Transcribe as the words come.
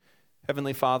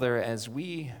Heavenly Father, as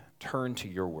we turn to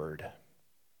your word,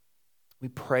 we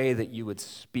pray that you would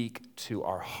speak to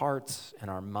our hearts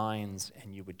and our minds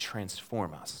and you would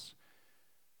transform us.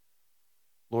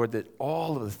 Lord, that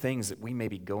all of the things that we may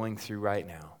be going through right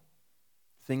now,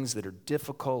 things that are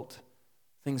difficult,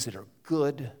 things that are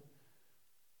good,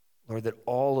 Lord, that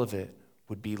all of it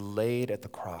would be laid at the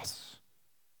cross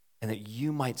and that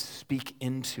you might speak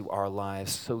into our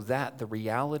lives so that the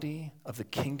reality of the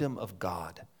kingdom of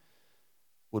God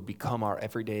would become our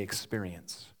everyday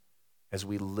experience as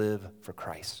we live for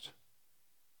Christ.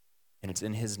 And it's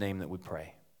in his name that we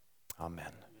pray.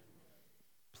 Amen.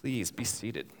 Please be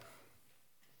seated.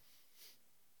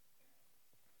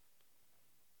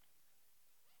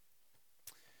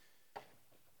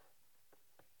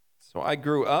 So I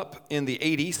grew up in the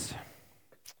 80s.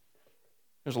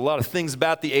 There's a lot of things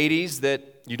about the 80s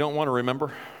that you don't want to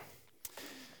remember.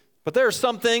 But there are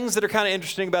some things that are kind of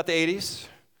interesting about the 80s.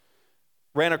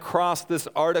 Ran across this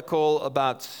article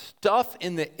about stuff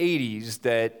in the 80s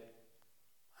that,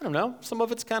 I don't know, some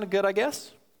of it's kind of good, I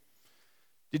guess.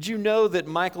 Did you know that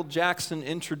Michael Jackson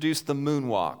introduced the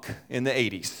moonwalk in the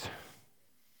 80s?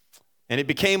 And it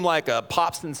became like a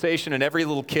pop sensation, and every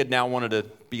little kid now wanted to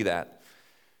be that.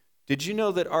 Did you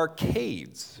know that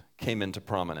arcades came into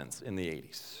prominence in the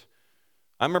 80s?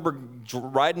 I remember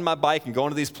riding my bike and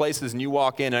going to these places, and you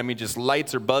walk in, I mean, just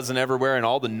lights are buzzing everywhere and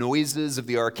all the noises of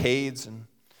the arcades. And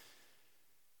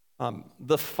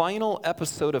the final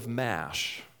episode of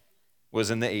MASH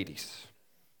was in the 80s,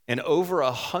 and over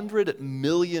 100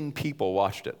 million people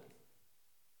watched it. Do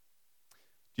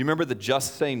you remember the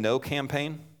Just Say No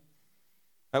campaign?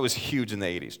 That was huge in the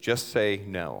 80s, Just Say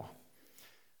No.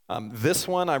 This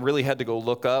one I really had to go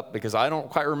look up because I don't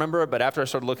quite remember it, but after I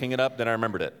started looking it up, then I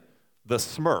remembered it. The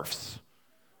Smurfs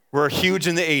were huge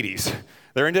in the 80s.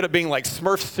 There ended up being like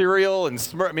Smurf cereal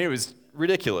and I mean, it was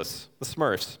ridiculous, the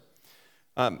Smurfs.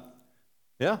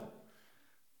 Yeah.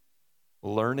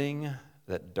 Learning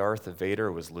that Darth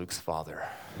Vader was Luke's father.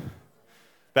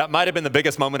 That might have been the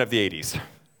biggest moment of the 80s.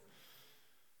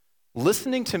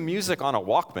 Listening to music on a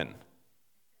Walkman.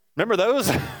 Remember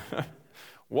those?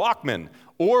 Walkman.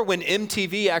 Or when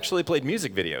MTV actually played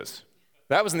music videos.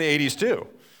 That was in the 80s too.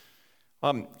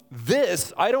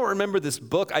 I don't remember this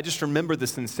book, I just remember the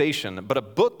sensation, but a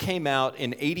book came out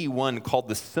in 81 called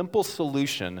The Simple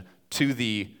Solution to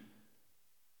the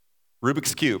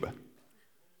Rubik's Cube.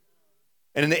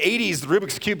 And in the 80s, the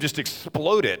Rubik's Cube just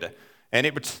exploded, and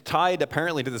it was tied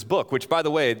apparently to this book, which, by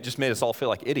the way, just made us all feel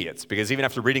like idiots, because even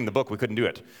after reading the book, we couldn't do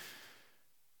it.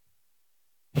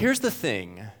 Here's the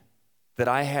thing that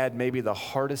I had maybe the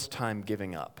hardest time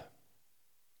giving up.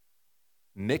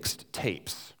 Mixed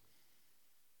tapes.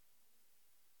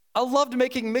 I loved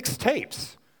making mixed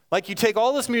tapes. Like you take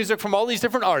all this music from all these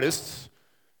different artists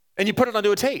and you put it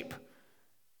onto a tape.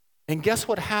 And guess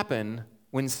what happened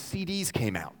when CDs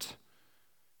came out?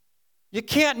 You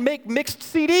can't make mixed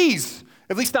CDs,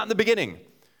 at least not in the beginning.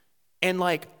 And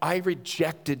I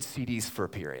rejected CDs for a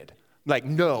period.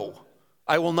 No,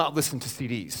 I will not listen to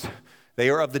CDs. They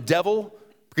are of the devil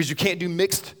because you can't do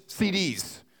mixed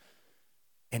CDs.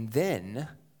 And then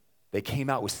they came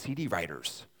out with CD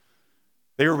writers.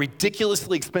 They were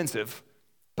ridiculously expensive,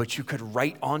 but you could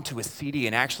write onto a CD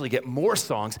and actually get more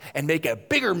songs and make a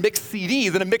bigger mixed CD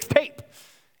than a mixed tape.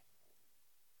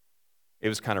 It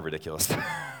was kind of ridiculous.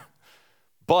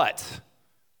 But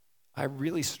I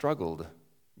really struggled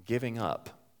giving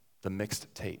up the mixed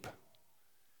tape.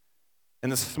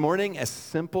 And this morning, as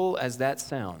simple as that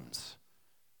sounds,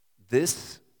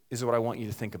 this is what I want you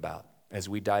to think about as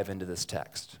we dive into this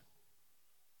text.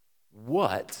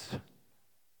 What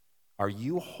are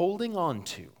you holding on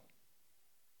to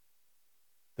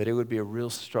that it would be a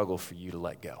real struggle for you to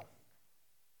let go?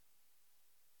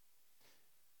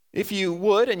 If you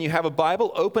would, and you have a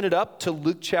Bible, open it up to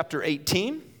Luke chapter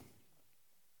 18.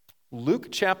 Luke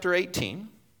chapter 18.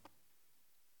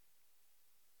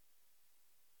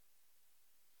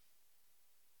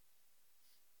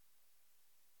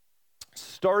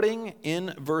 Starting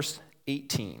in verse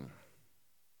 18.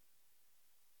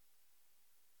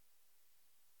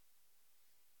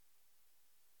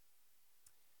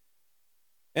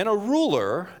 And a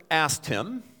ruler asked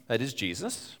him, that is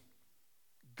Jesus,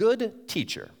 "Good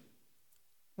teacher,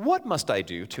 what must I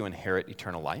do to inherit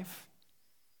eternal life?"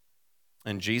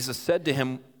 And Jesus said to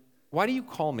him, "Why do you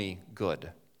call me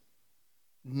good?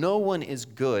 No one is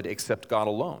good except God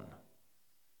alone.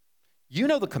 You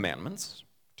know the commandments.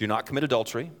 Do not commit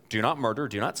adultery, do not murder,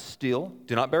 do not steal,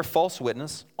 do not bear false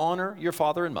witness, honor your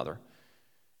father and mother."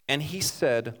 And he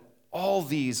said, "All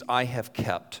these I have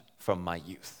kept from my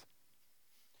youth."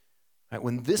 Right,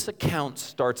 when this account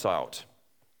starts out,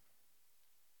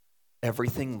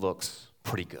 everything looks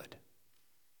pretty good.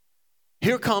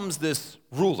 Here comes this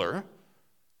ruler.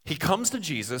 He comes to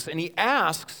Jesus and he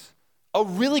asks a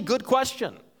really good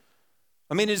question.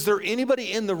 I mean, is there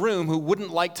anybody in the room who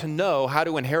wouldn't like to know how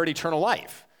to inherit eternal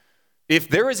life? If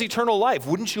there is eternal life,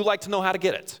 wouldn't you like to know how to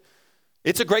get it?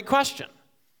 It's a great question.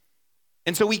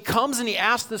 And so he comes and he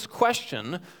asks this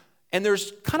question, and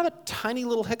there's kind of a tiny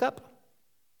little hiccup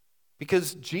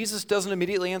because Jesus doesn't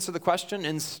immediately answer the question.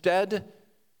 Instead,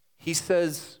 he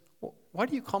says, why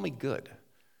do you call me good?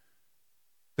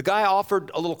 The guy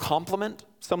offered a little compliment,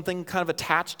 something kind of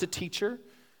attached to teacher.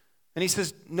 And he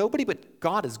says, nobody but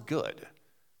God is good.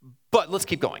 But let's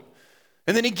keep going.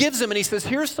 And then he gives him and he says,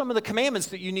 here's some of the commandments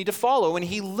that you need to follow. And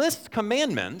he lists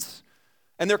commandments,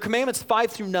 and they're commandments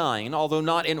 5 through 9, although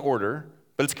not in order,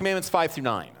 but it's commandments 5 through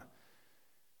 9.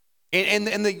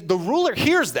 And the ruler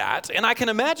hears that, and I can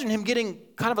imagine him getting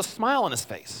kind of a smile on his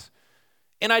face.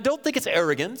 And I don't think it's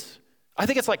arrogant. I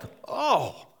think it's like,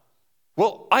 oh,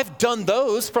 well, I've done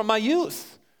those from my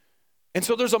youth. And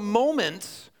so there's a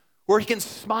moment where he can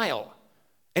smile,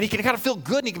 and he can kind of feel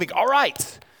good, and he can be, all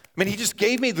right. I mean, he just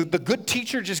gave me, the good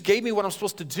teacher just gave me what I'm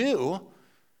supposed to do.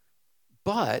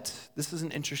 But this is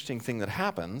an interesting thing that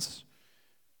happens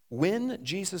when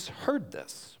Jesus heard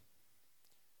this.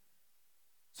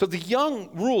 So the young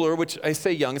ruler, which I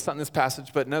say young, it's not in this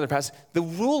passage, but in another passage, the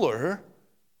ruler,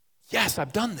 yes,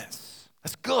 I've done this.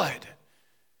 That's good.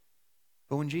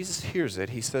 But when Jesus hears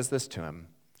it, he says this to him,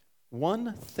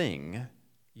 one thing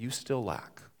you still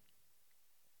lack.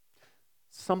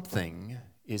 Something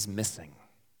is missing.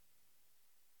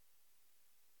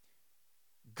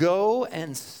 Go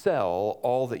and sell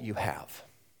all that you have.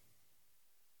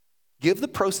 Give the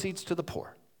proceeds to the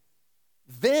poor.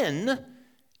 Then,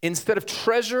 instead of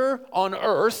treasure on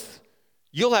earth,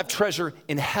 you'll have treasure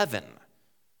in heaven.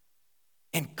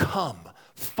 And come,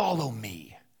 follow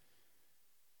me.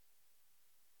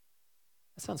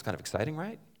 That sounds kind of exciting,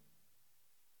 right?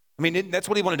 I mean, that's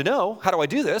what he wanted to know. How do I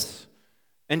do this?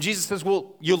 And Jesus says,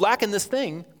 well, you're lacking this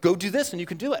thing. Go do this and you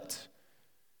can do it.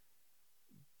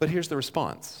 But here's the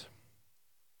response.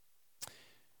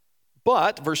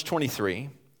 But, verse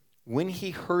 23, when he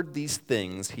heard these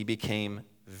things, he became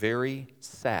very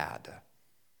sad.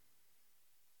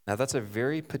 Now, that's a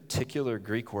very particular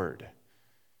Greek word,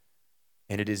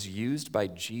 and it is used by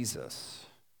Jesus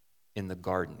in the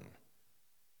garden,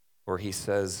 where he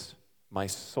says, my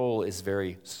soul is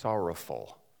very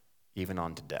sorrowful, even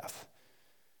unto death.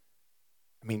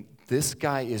 I mean, this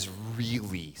guy is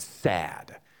really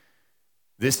sad.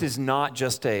 This is not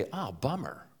just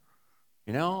bummer.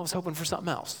 You know, I was hoping for something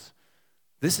else.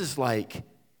 This is like,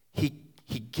 he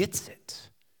gets it.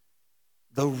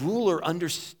 The ruler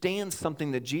understands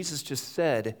something that Jesus just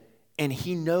said, and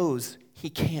he knows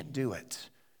he can't do it.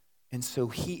 And so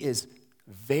he is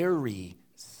very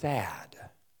sad.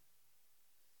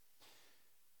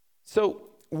 So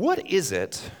what is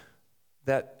it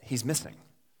that he's missing?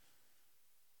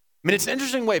 I mean, it's an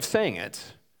interesting way of saying it.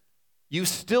 You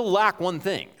still lack one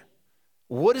thing.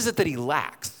 What is it that he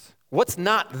lacks? What's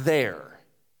not there?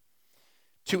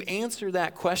 To answer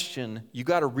that question, you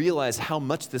got to realize how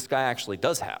much this guy actually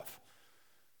does have.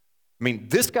 I mean,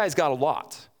 this guy's got a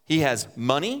lot. He has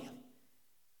money,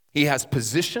 he has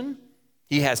position,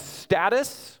 he has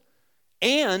status,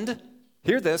 and,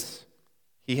 hear this,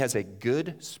 he has a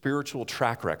good spiritual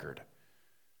track record.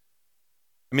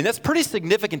 I mean, that's pretty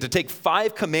significant to take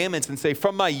 5 commandments and say,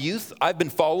 from my youth, I've been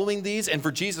following these, and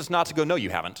for Jesus not to go, no, you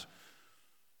haven't.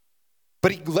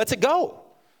 But he lets it go.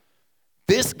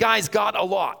 This guy's got a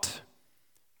lot.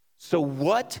 So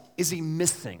what is he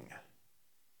missing?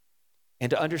 And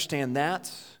to understand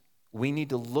that, we need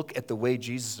to look at the way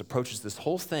Jesus approaches this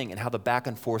whole thing and how the back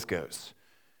and forth goes.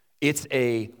 It's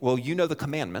well, you know the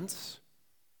commandments.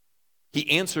 He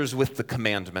answers with the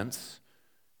commandments.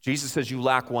 Jesus says you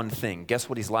lack one thing. Guess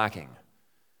what he's lacking?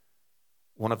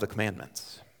 One of the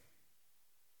commandments.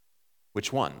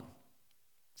 Which one?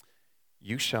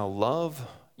 You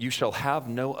shall have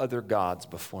no other gods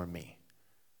before me.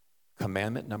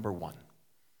 Commandment number 1.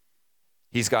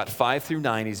 He's got 5 through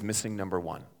 9, he's missing number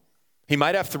 1. He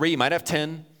might have 3, he might have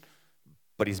 10,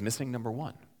 but he's missing number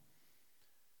 1.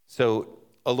 So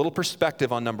a little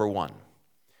perspective on number 1.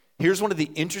 Here's one of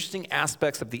the interesting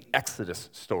aspects of the Exodus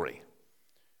story.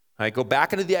 All right, go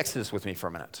back into the Exodus with me for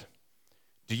a minute.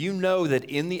 Do you know that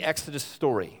in the Exodus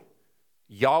story,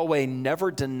 Yahweh never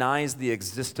denies the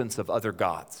existence of other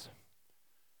gods?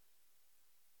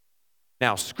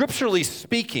 Now, scripturally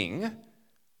speaking,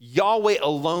 Yahweh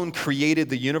alone created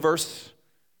the universe,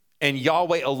 and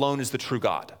Yahweh alone is the true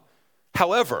God.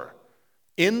 However,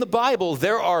 in the Bible,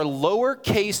 there are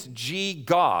lowercase g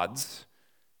gods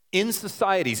in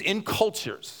societies, in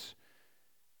cultures.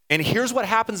 And here's what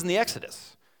happens in the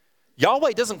Exodus.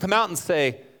 Yahweh doesn't come out and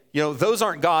say, those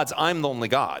aren't gods, I'm the only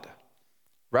God.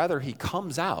 Rather, he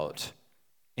comes out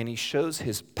and he shows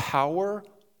his power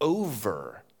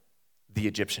over the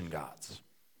Egyptian gods.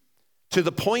 To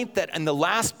the point that in the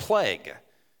last plague,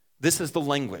 this is the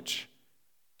language.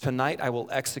 Tonight I will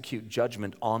execute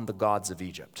judgment on the gods of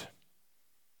Egypt.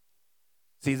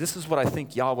 See, this is what I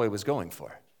think Yahweh was going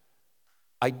for.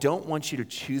 I don't want you to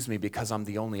choose me because I'm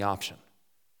the only option.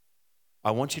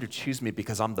 I want you to choose me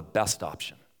because I'm the best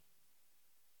option.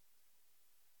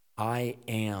 I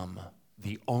am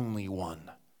the only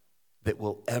one that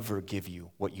will ever give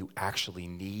you what you actually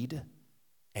need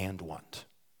and want.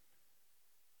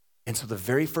 And so the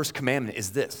very first commandment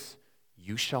is this: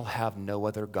 you shall have no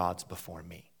other gods before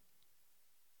me.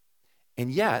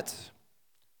 And yet,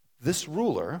 this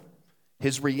ruler,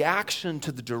 his reaction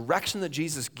to the direction that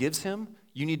Jesus gives him,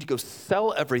 you need to go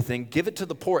sell everything, give it to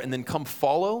the poor, and then come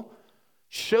follow,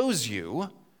 shows you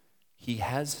he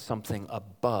has something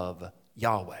above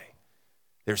Yahweh.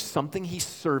 There's something he's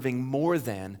serving more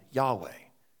than Yahweh: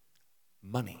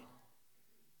 money.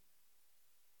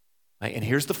 Right? And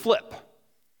here's the flip.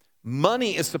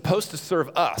 Money is supposed to serve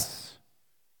us,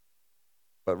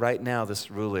 but right now this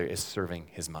ruler is serving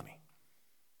his money,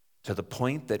 to the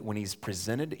point that when he's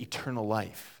presented eternal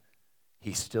life,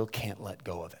 he still can't let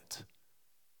go of it.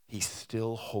 He's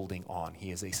still holding on. He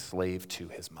is a slave to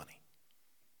his money.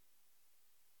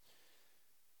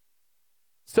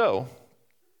 So,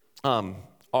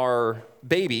 our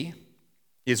baby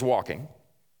is walking,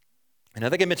 and I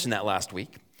think I mentioned that last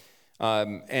week,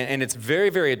 and it's very,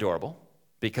 very adorable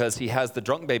because he has the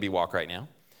drunk baby walk right now,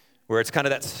 where it's kind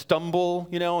of that stumble,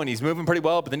 and he's moving pretty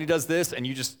well, but then he does this, and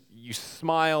you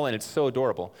smile, and it's so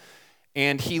adorable.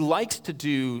 And he likes to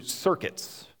do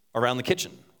circuits around the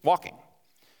kitchen, walking.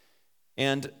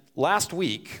 And last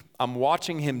week, I'm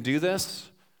watching him do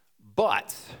this,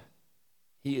 but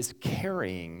he is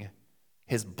carrying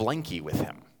his blankie with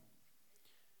him.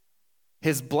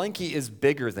 His blankie is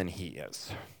bigger than he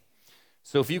is.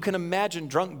 So if you can imagine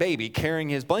drunk baby carrying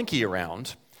his blankie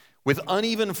around with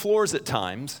uneven floors at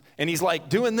times, and he's like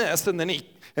doing this, and then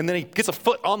he gets a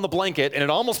foot on the blanket, and it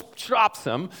almost drops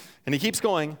him, and he keeps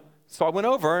going. So I went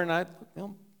over, and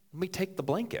let me take the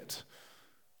blanket.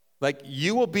 Like,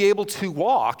 you will be able to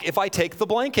walk if I take the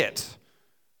blanket.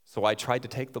 So I tried to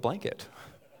take the blanket.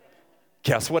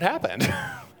 Guess what happened?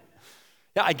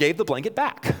 Yeah, I gave the blanket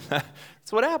back.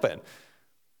 That's what happened.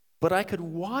 But I could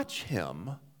watch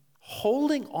him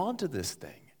holding onto this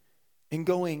thing and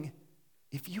going,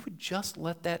 if you would just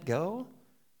let that go,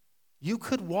 you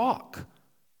could walk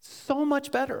so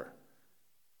much better.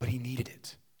 But he needed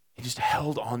it. He just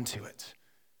held on to it.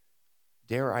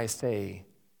 Dare I say,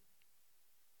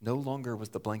 no longer was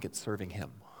the blanket serving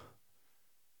him,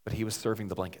 but he was serving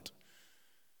the blanket.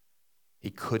 He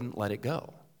couldn't let it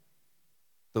go.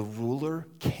 The ruler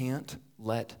can't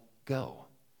let go.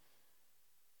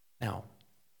 Now,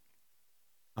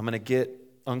 I'm going to get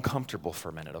uncomfortable for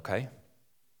a minute, okay?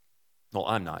 Well,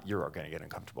 I'm not. You're going to get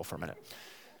uncomfortable for a minute.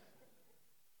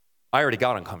 I already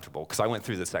got uncomfortable because I went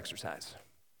through this exercise.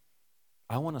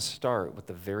 I want to start with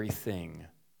the very thing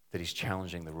that he's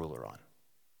challenging the ruler on: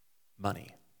 money.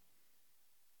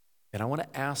 And I want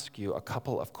to ask you a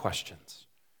couple of questions.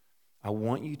 I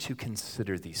want you to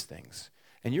consider these things.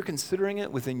 And you're considering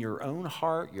it within your own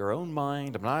heart, your own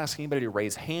mind. I'm not asking anybody to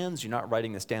raise hands. You're not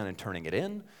writing this down and turning it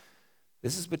in.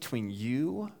 This is between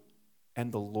you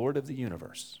and the Lord of the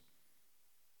universe.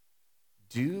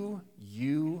 Do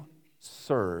you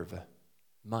serve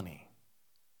money?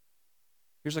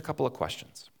 Here's a couple of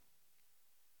questions.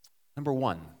 Number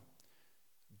one,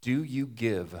 do you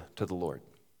give to the Lord?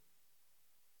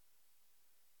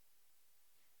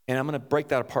 And I'm going to break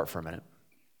that apart for a minute.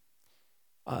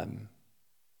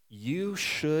 You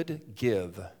should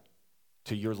give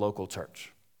to your local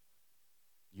church.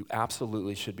 You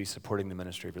absolutely should be supporting the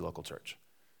ministry of your local church.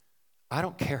 I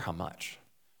don't care how much.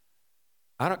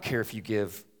 I don't care if you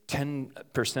give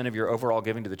 10% of your overall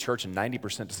giving to the church and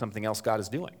 90% to something else God is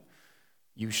doing.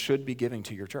 You should be giving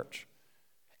to your church.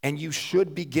 And you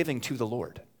should be giving to the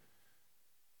Lord.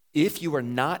 If you are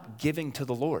not giving to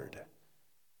the Lord,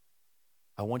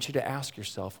 I want you to ask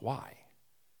yourself why.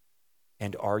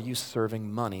 And are you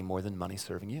serving money more than money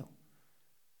serving you?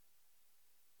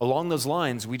 Along those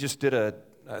lines, we just did a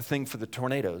thing for the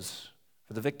tornadoes,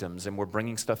 for the victims, and we're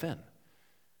bringing stuff in.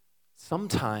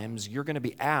 Sometimes you're going to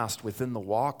be asked within the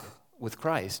walk with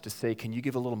Christ to say, can you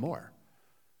give a little more?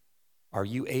 Are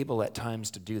you able at times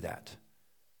to do that?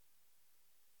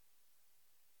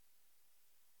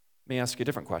 Let me ask you a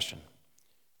different question.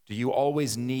 Do you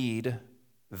always need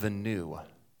the new?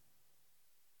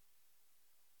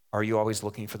 Are you always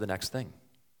looking for the next thing?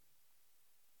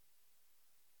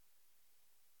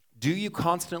 Do you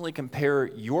constantly compare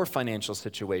your financial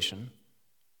situation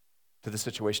to the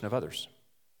situation of others?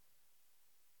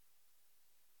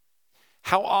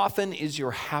 How often is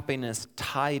your happiness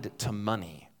tied to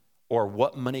money or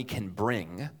what money can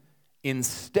bring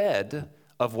instead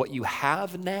of what you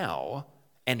have now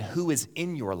and who is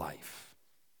in your life?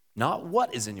 Not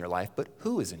what is in your life, but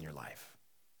who is in your life.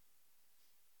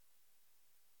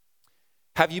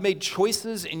 Have you made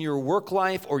choices in your work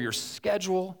life or your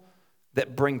schedule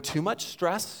that bring too much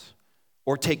stress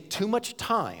or take too much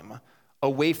time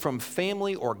away from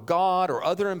family or God or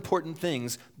other important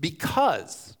things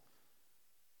because,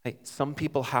 hey, some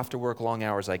people have to work long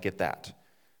hours, I get that.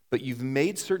 But you've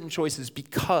made certain choices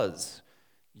because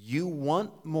you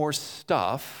want more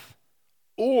stuff,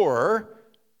 or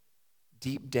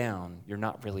deep down, you're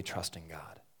not really trusting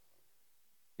God.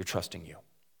 You're trusting you.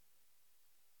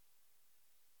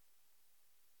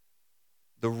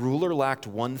 The ruler lacked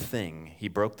one thing. He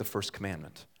broke the first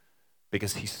commandment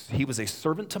because he was a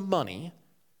servant to money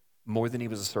more than he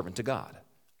was a servant to God.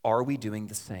 Are we doing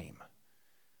the same?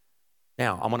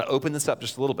 Now, I'm going to open this up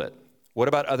just a little bit. What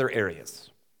about other areas?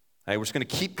 All right, we're just going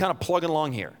to keep kind of plugging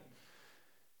along here.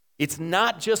 It's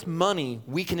not just money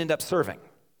we can end up serving.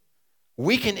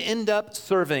 We can end up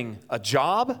serving a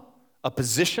job, a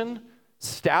position,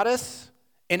 status,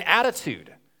 an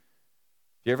attitude.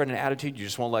 You ever had an attitude you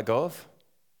just won't let go of?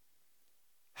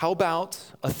 How about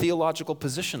a theological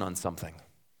position on something?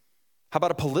 How about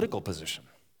a political position?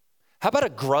 How about a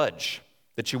grudge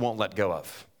that you won't let go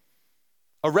of?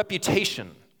 A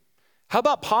reputation? How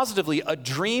about positively a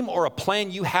dream or a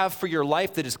plan you have for your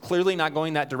life that is clearly not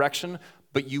going that direction,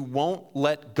 but you won't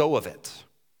let go of it?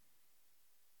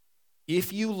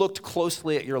 If you looked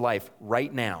closely at your life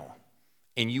right now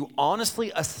and you honestly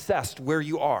assessed where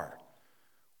you are,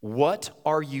 what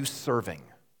are you serving?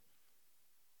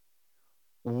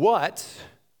 What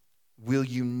will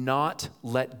you not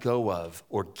let go of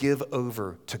or give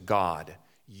over to God?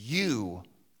 You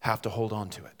have to hold on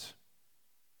to it.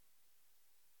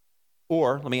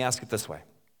 Or let me ask it this way.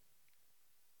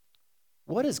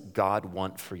 What does God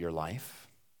want for your life?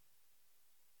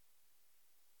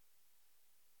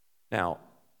 Now,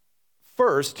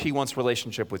 first, he wants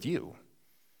relationship with you.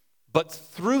 But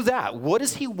through that, what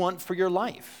does he want for your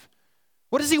life?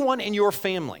 What does he want in your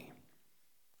family?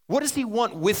 What does he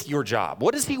want with your job?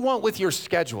 What does he want with your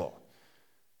schedule?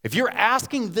 If you're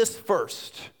asking this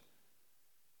first,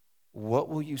 what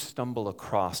will you stumble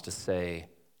across to say,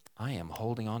 I am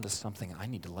holding on to something I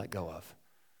need to let go of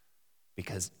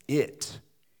because it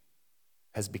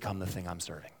has become the thing I'm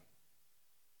serving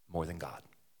more than God?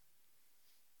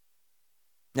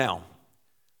 Now,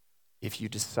 if you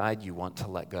decide you want to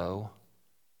let go,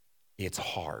 it's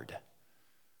hard.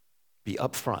 Be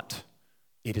upfront.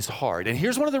 It is hard. And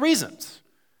here's one of the reasons.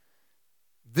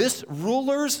 This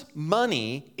ruler's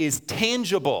money is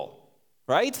tangible,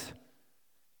 right?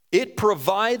 It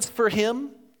provides for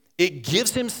him. It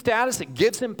gives him status. It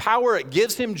gives him power. It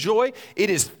gives him joy. It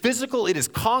is physical. It is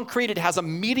concrete. It has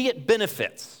immediate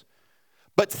benefits.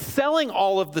 But selling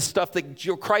all of the stuff that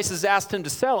Christ has asked him to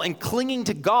sell and clinging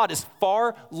to God is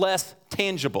far less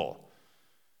tangible.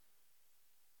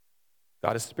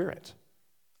 God is spirit.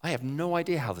 I have no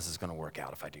idea how this is going to work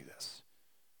out if I do this.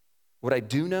 What I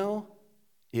do know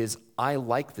is I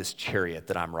like this chariot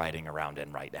that I'm riding around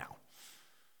in right now.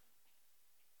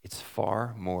 It's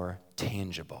far more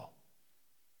tangible.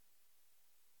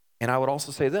 And I would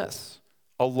also say this.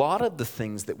 A lot of the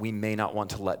things that we may not want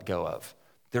to let go of,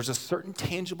 there's a certain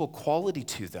tangible quality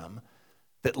to them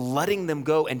that letting them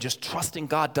go and just trusting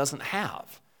God doesn't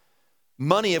have.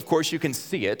 Money, of course, you can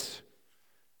see it.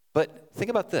 But think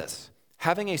about this.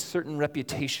 Having a certain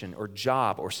reputation or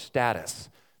job or status,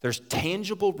 there's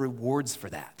tangible rewards for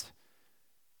that.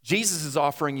 Jesus is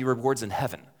offering you rewards in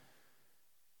heaven.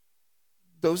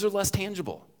 Those are less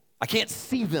tangible. I can't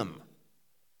see them.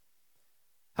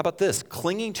 How about this?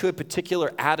 Clinging to a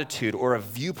particular attitude or a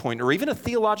viewpoint or even a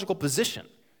theological position.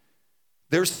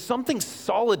 There's something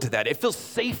solid to that. It feels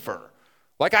safer.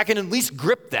 Like I can at least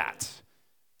grip that.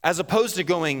 As opposed to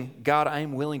going, God, I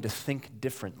am willing to think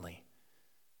differently.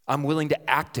 I'm willing to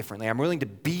act differently. I'm willing to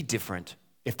be different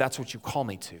if that's what you call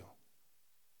me to.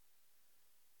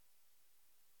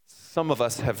 Some of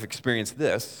us have experienced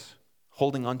this,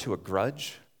 holding on to a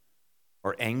grudge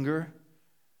or anger.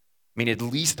 I mean, at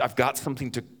least I've got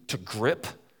something to grip.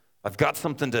 I've got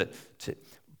something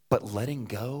but letting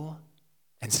go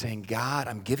and saying, God,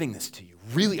 I'm giving this to you.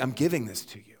 Really, I'm giving this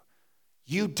to you.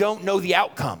 You don't know the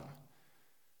outcome.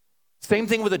 Same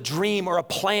thing with a dream or a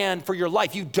plan for your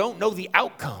life. You don't know the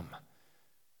outcome.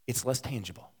 It's less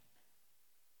tangible.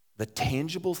 The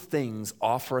tangible things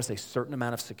offer us a certain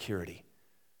amount of security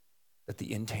that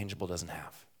the intangible doesn't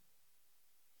have.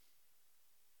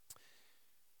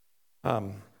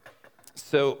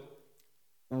 So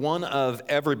one of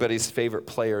everybody's favorite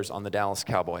players on the Dallas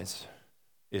Cowboys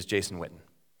is Jason Witten.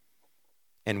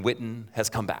 And Witten has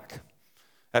come back.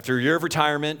 After a year of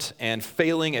retirement and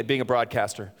failing at being a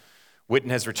broadcaster, Witten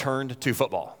has returned to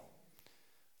football.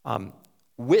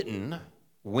 Witten,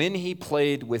 when he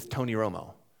played with Tony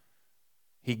Romo,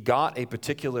 he got a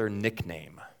particular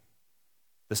nickname,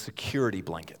 the security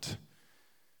blanket.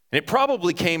 And it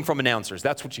probably came from announcers.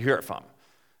 That's what you hear it from.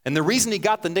 And the reason he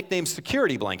got the nickname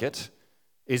security blanket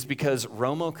is because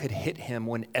Romo could hit him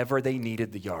whenever they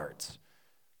needed the yards.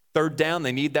 Third down,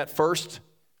 they need that first.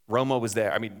 Witten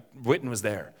was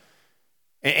there.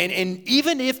 And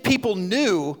even if people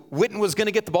knew Witten was going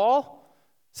to get the ball,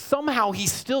 somehow he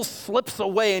still slips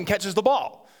away and catches the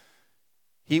ball.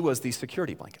 He was the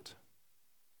security blanket.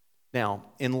 Now,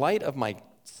 in light of my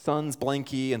son's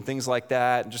blankie and things like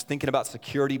that, and just thinking about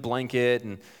security blanket,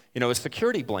 and a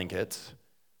security blanket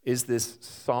is this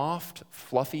soft,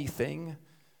 fluffy thing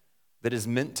that is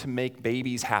meant to make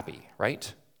babies happy,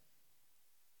 right?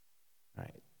 All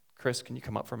right, Chris, can you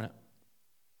come up for a minute?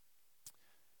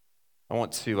 I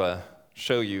want to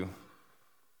show you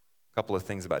a couple of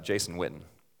things about Jason Witten.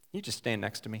 Can you just stand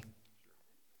next to me?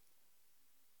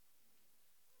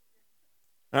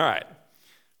 All right.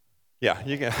 Yeah,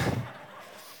 you can.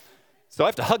 So I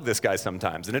have to hug this guy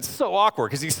sometimes, and it's so awkward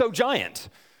because he's so giant.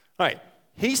 All right,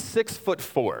 he's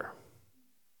 6'4".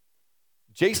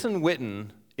 Jason Witten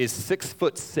is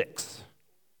 6'6",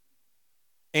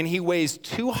 and he weighs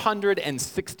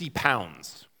 260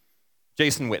 pounds.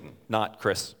 Jason Witten, not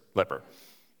Chris Lipper.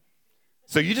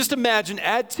 So you just imagine,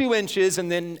 add 2 inches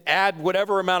and then add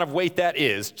whatever amount of weight that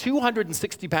is,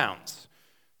 260 pounds.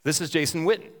 This is Jason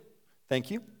Witten.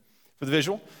 Thank you for the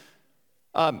visual.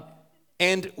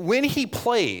 And when he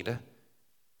played,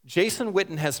 Jason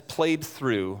Witten has played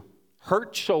through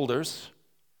hurt shoulders,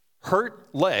 hurt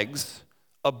legs,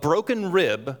 a broken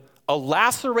rib, a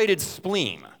lacerated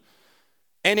spleen.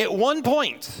 And at one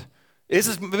point, this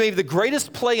is maybe the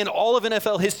greatest play in all of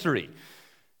NFL history.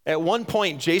 At one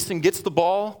point, Jason gets the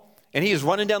ball, and he is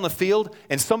running down the field,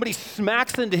 and somebody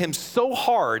smacks into him so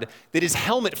hard that his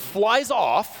helmet flies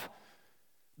off.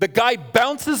 The guy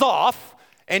bounces off,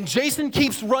 and Jason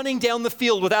keeps running down the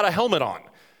field without a helmet on.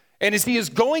 And as he is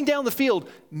going down the field,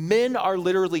 men are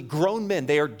literally grown men.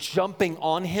 They are jumping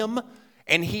on him,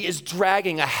 and he is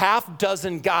dragging a half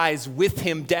dozen guys with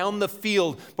him down the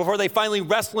field before they finally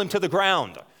wrestle him to the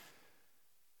ground.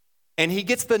 And he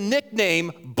gets the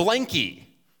nickname Blanky.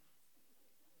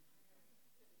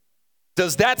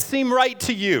 Does that seem right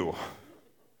to you?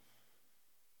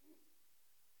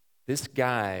 This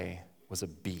guy was a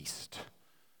beast.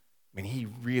 I mean, he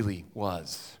really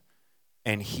was.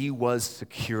 And he was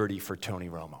security for Tony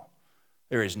Romo.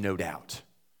 There is no doubt.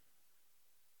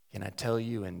 Can I tell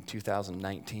you, in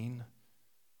 2019,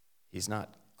 he's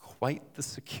not quite the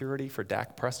security for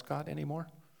Dak Prescott anymore.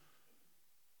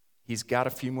 He's got a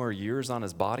few more years on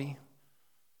his body.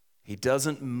 He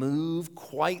doesn't move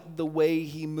quite the way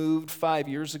he moved 5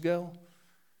 years ago.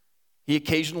 He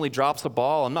occasionally drops a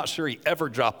ball. I'm not sure he ever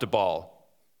dropped a ball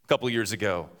a couple years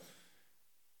ago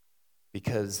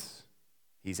because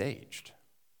he's aged.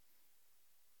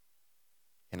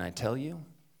 Can I tell you,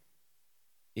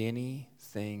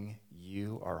 anything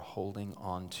you are holding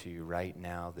on to right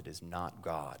now that is not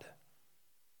God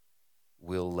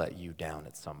will let you down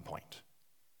at some point.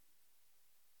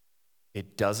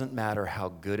 It doesn't matter how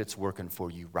good it's working for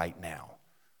you right now.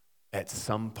 At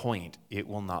some point, it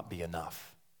will not be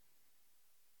enough.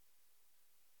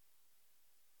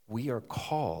 We are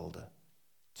called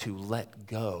to let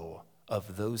go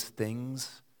of those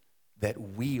things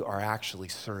that we are actually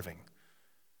serving.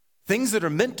 Things that are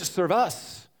meant to serve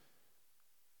us,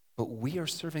 but we are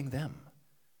serving them.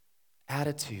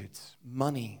 Attitudes,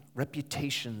 money,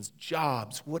 reputations,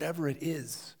 jobs, whatever it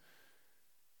is.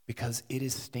 Because it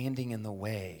is standing in the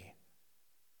way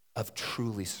of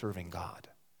truly serving God.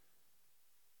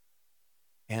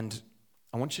 And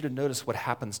I want you to notice what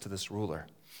happens to this ruler.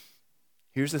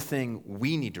 Here's the thing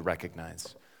we need to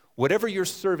recognize. Whatever you're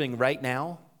serving right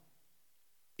now,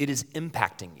 it is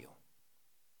impacting you.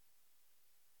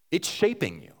 It's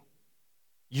shaping you.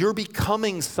 You're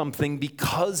becoming something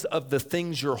because of the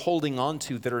things you're holding on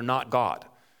to that are not God.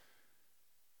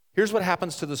 Here's what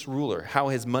happens to this ruler, how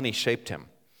his money shaped him.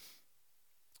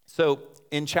 So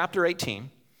in chapter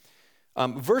 18,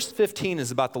 verse 15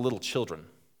 is about the little children.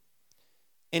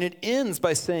 And it ends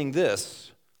by saying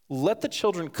this, let the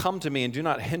children come to me and do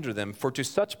not hinder them, for to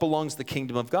such belongs the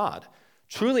kingdom of God.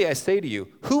 Truly I say to you,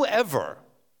 whoever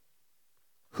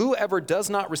does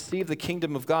not receive the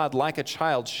kingdom of God like a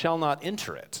child shall not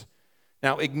enter it.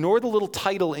 Now ignore the little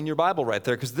title in your Bible right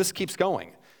there, because this keeps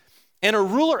going. And a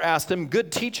ruler asked him,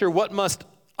 good teacher, what must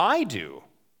I do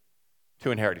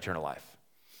to inherit eternal life?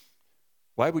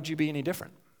 Why would you be any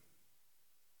different?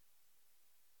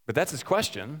 But that's his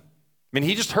question. I mean,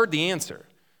 he just heard the answer.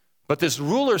 But this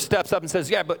ruler steps up and says,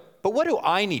 yeah, but what do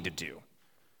I need to do?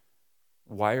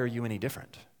 Why are you any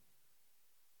different?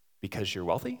 Because you're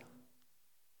wealthy?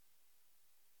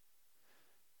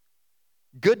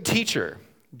 Good teacher.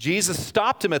 Jesus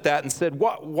stopped him at that and said,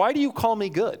 why do you call me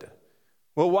good?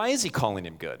 Well, why is he calling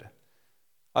him good?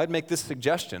 I'd make this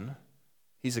suggestion.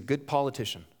 He's a good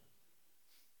politician.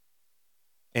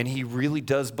 And he really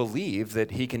does believe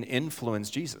that he can influence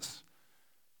Jesus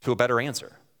to a better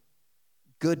answer.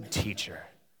 Good teacher.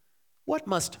 What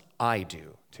must I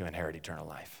do to inherit eternal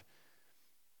life?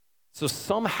 So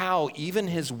somehow, even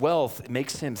his wealth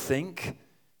makes him think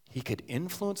he could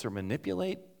influence or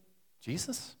manipulate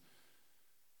Jesus?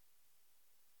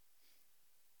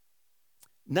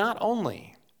 Not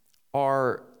only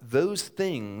are those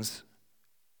things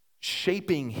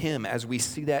shaping him as we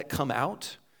see that come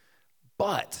out,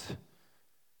 but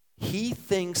he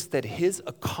thinks that his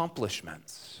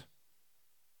accomplishments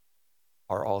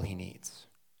are all he needs.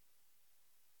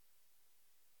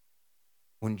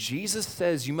 When Jesus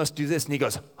says, you must do this, and he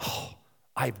goes, oh,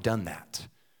 I've done that.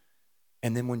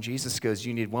 And then when Jesus goes,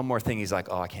 you need one more thing, he's like,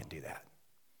 oh, I can't do that.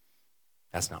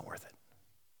 That's not worth it.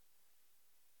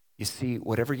 You see,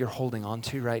 whatever you're holding on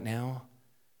to right now,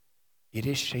 it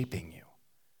is shaping you.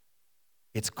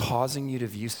 It's causing you to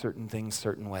view certain things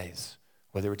certain ways.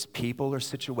 Whether it's people or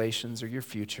situations or your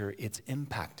future, it's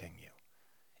impacting you.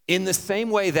 In the same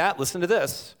way that, listen to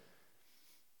this,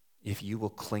 if you will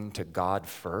cling to God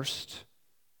first,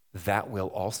 that will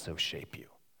also shape you.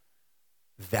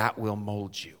 That will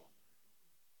mold you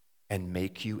and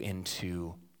make you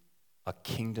into a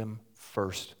kingdom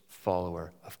first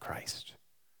follower of Christ.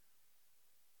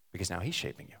 Because now he's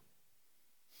shaping you.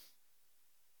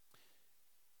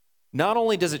 Not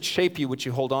only does it shape you what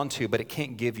you hold on to, but it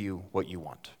can't give you what you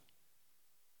want.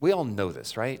 We all know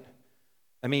this, right?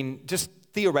 I mean, just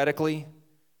theoretically,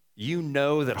 you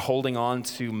know that holding on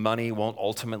to money won't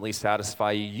ultimately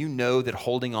satisfy you. You know that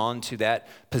holding on to that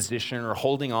position or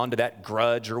holding on to that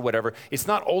grudge or whatever, it's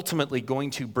not ultimately going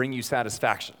to bring you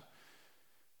satisfaction.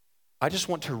 I just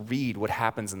want to read what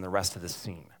happens in the rest of the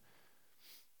scene.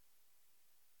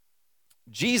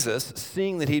 Jesus,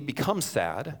 seeing that he'd become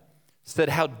sad, said,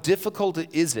 how difficult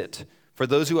is it for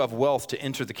those who have wealth to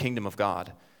enter the kingdom of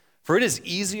God? For it is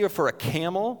easier for a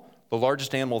camel, the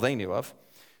largest animal they knew of,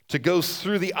 to go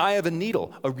through the eye of a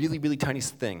needle, a really, really tiny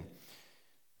thing,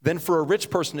 than for a rich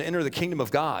person to enter the kingdom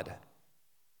of God,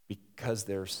 because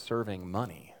they're serving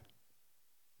money,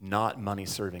 not money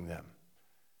serving them.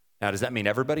 Now, does that mean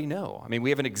everybody? No. I mean,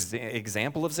 we have an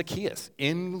example of Zacchaeus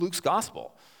in Luke's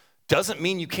gospel. Doesn't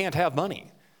mean you can't have money.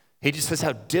 He just says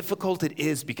how difficult it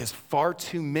is because far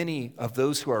too many of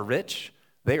those who are rich,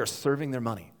 they are serving their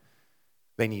money.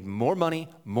 They need more money,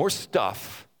 more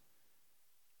stuff,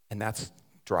 and that's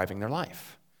driving their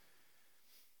life.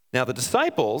 Now the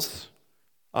disciples,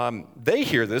 they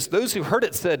hear this. Those who heard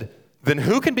it said, then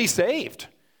who can be saved?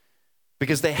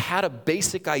 Because they had a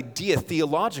basic idea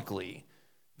theologically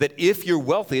that if you're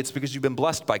wealthy, it's because you've been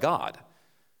blessed by God.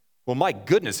 Well, my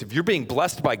goodness, if you're being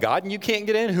blessed by God and you can't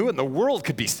get in, who in the world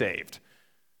could be saved?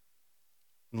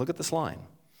 And look at this line.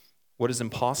 What is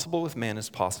impossible with man is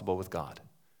possible with God.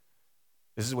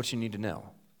 This is what you need to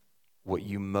know. What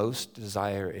you most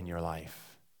desire in your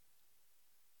life,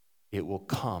 it will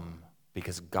come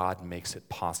because God makes it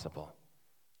possible,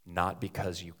 not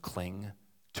because you cling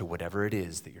to whatever it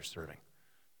is that you're serving.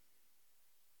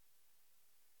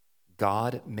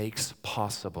 God makes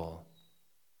possible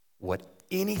what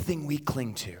anything we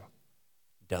cling to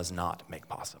does not make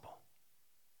possible.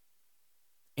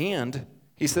 And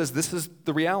he says, this is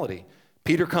the reality.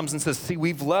 Peter comes and says, see,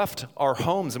 we've left our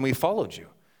homes and we followed you.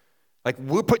 Like,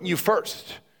 we're putting you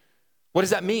first. What does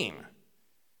that mean?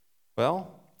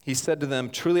 Well, he said to them,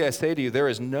 truly I say to you, there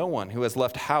is no one who has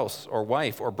left house or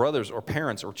wife or brothers or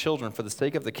parents or children for the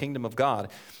sake of the kingdom of God.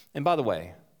 And by the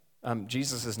way,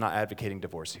 Jesus is not advocating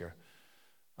divorce here.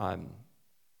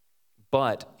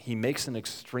 But he makes an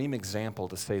extreme example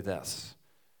to say this.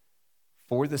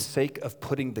 For the sake of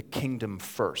putting the kingdom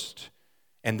first.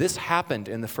 And this happened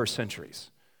in the first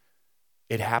centuries.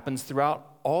 It happens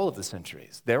throughout all of the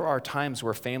centuries. There are times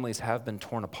where families have been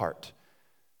torn apart.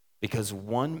 because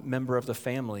one member of the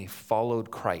family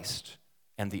followed Christ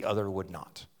and the other would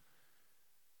not.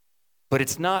 But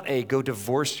it's not a go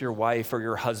divorce your wife or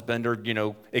your husband or,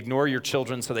 ignore your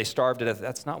children so they starve to death.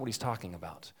 That's not what he's talking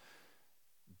about.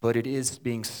 But it is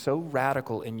being so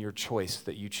radical in your choice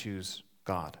that you choose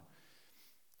God,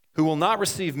 who will not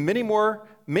receive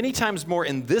many times more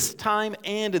in this time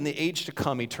and in the age to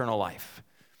come eternal life.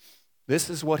 This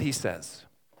is what he says.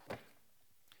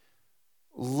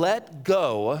 Let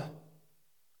go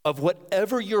of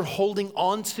whatever you're holding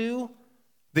on to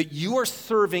that you are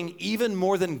serving even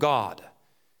more than God.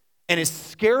 And as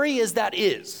scary as that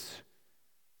is,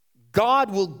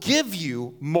 God will give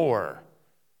you more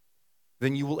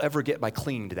than you will ever get by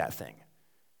clinging to that thing.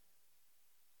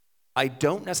 I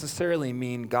don't necessarily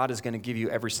mean God is going to give you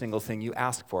every single thing you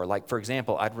ask for. Like, for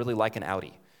example, I'd really like an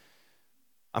Audi.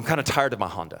 I'm kind of tired of my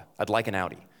Honda. I'd like an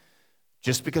Audi.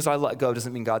 Just because I let go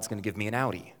doesn't mean God's going to give me an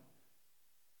Audi.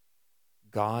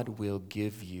 God will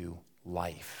give you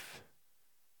life.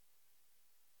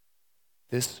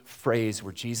 This phrase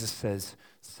where Jesus says,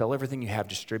 sell everything you have,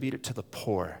 distribute it to the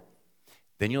poor,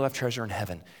 then you'll have treasure in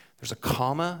heaven. There's a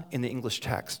comma in the English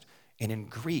text, and in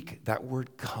Greek, that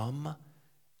word come,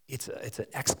 it's an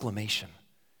exclamation.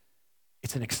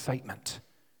 It's an excitement.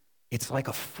 It's like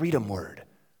a freedom word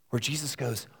where Jesus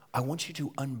goes, I want you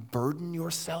to unburden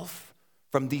yourself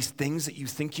from these things that you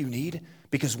think you need,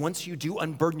 because once you do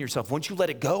unburden yourself, once you let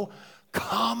it go,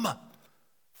 come,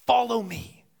 follow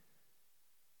me.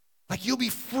 Like you'll be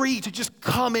free to just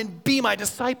come and be my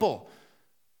disciple,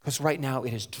 because right now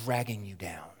it is dragging you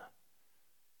down.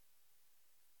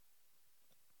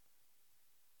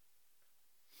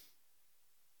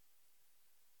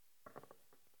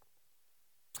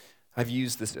 I've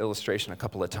used this illustration a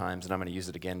couple of times, and I'm going to use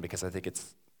it again because I think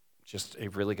it's just a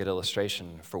really good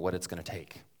illustration for what it's going to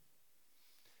take.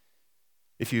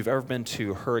 If you've ever been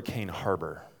to Hurricane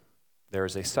Harbor, there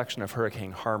is a section of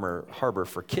Hurricane Harbor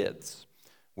for kids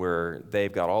where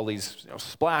they've got all these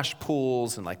splash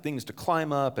pools and like things to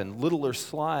climb up and littler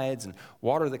slides and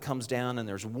water that comes down. And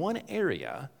there's one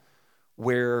area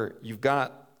where you've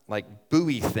got like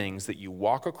buoy things that you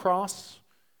walk across,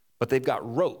 but they've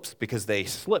got ropes because they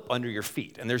slip under your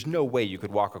feet. And there's no way you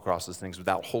could walk across those things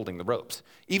without holding the ropes.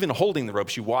 Even holding the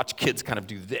ropes, you watch kids kind of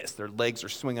do this. Their legs are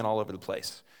swinging all over the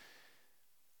place.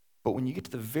 But when you get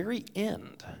to the very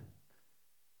end,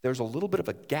 there's a little bit of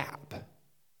a gap.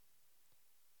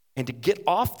 And to get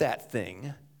off that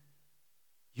thing,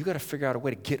 you got to figure out a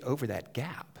way to get over that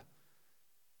gap.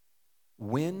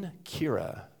 When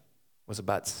Kira was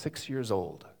about 6 years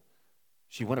old,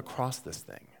 she went across this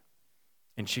thing.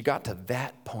 And she got to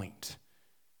that point,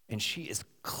 and she is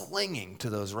clinging to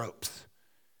those ropes.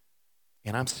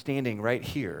 And I'm standing right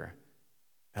here,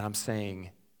 and I'm saying,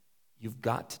 you've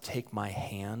got to take my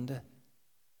hand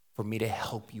for me to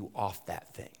help you off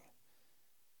that thing.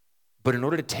 But in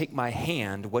order to take my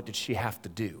hand, what did she have to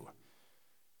do?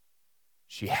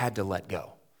 She had to let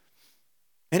go.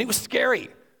 And it was scary.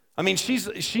 I mean,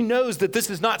 she knows that this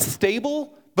is not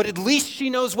stable, but at least she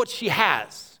knows what she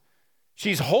has.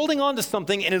 She's holding on to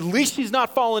something, and at least she's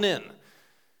not fallen in.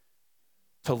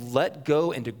 To let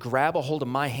go and to grab a hold of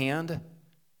my hand,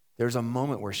 there's a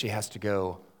moment where she has to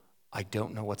go, I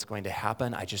don't know what's going to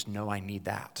happen. I just know I need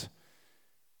that.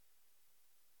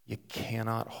 You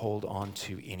cannot hold on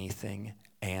to anything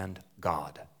and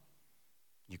God.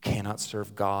 You cannot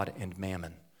serve God and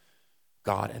mammon,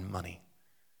 God and money.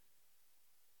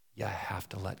 You have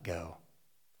to let go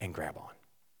and grab on.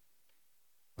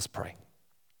 Let's pray.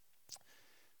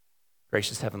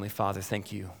 Gracious Heavenly Father,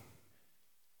 thank you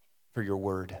for your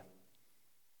word.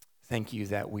 Thank you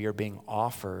that we are being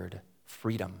offered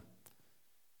freedom.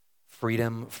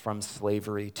 Freedom from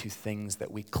slavery to things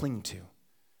that we cling to.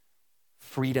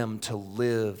 Freedom to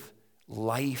live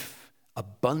life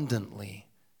abundantly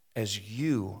as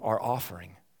you are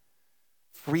offering.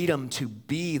 Freedom to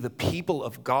be the people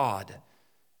of God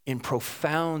in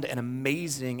profound and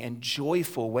amazing and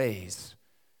joyful ways.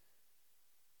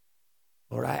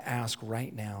 Lord, I ask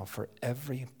right now for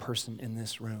every person in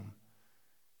this room,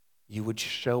 you would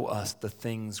show us the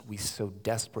things we so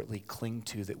desperately cling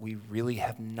to that we really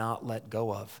have not let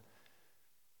go of.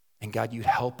 And God, you'd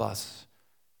help us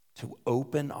to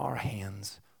open our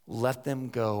hands, let them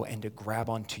go, and to grab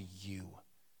onto you,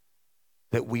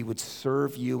 that we would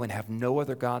serve you and have no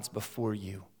other gods before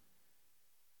you,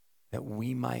 that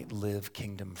we might live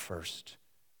kingdom first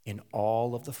in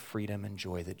all of the freedom and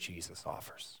joy that Jesus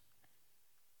offers.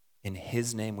 In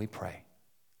his name we pray.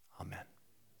 Amen.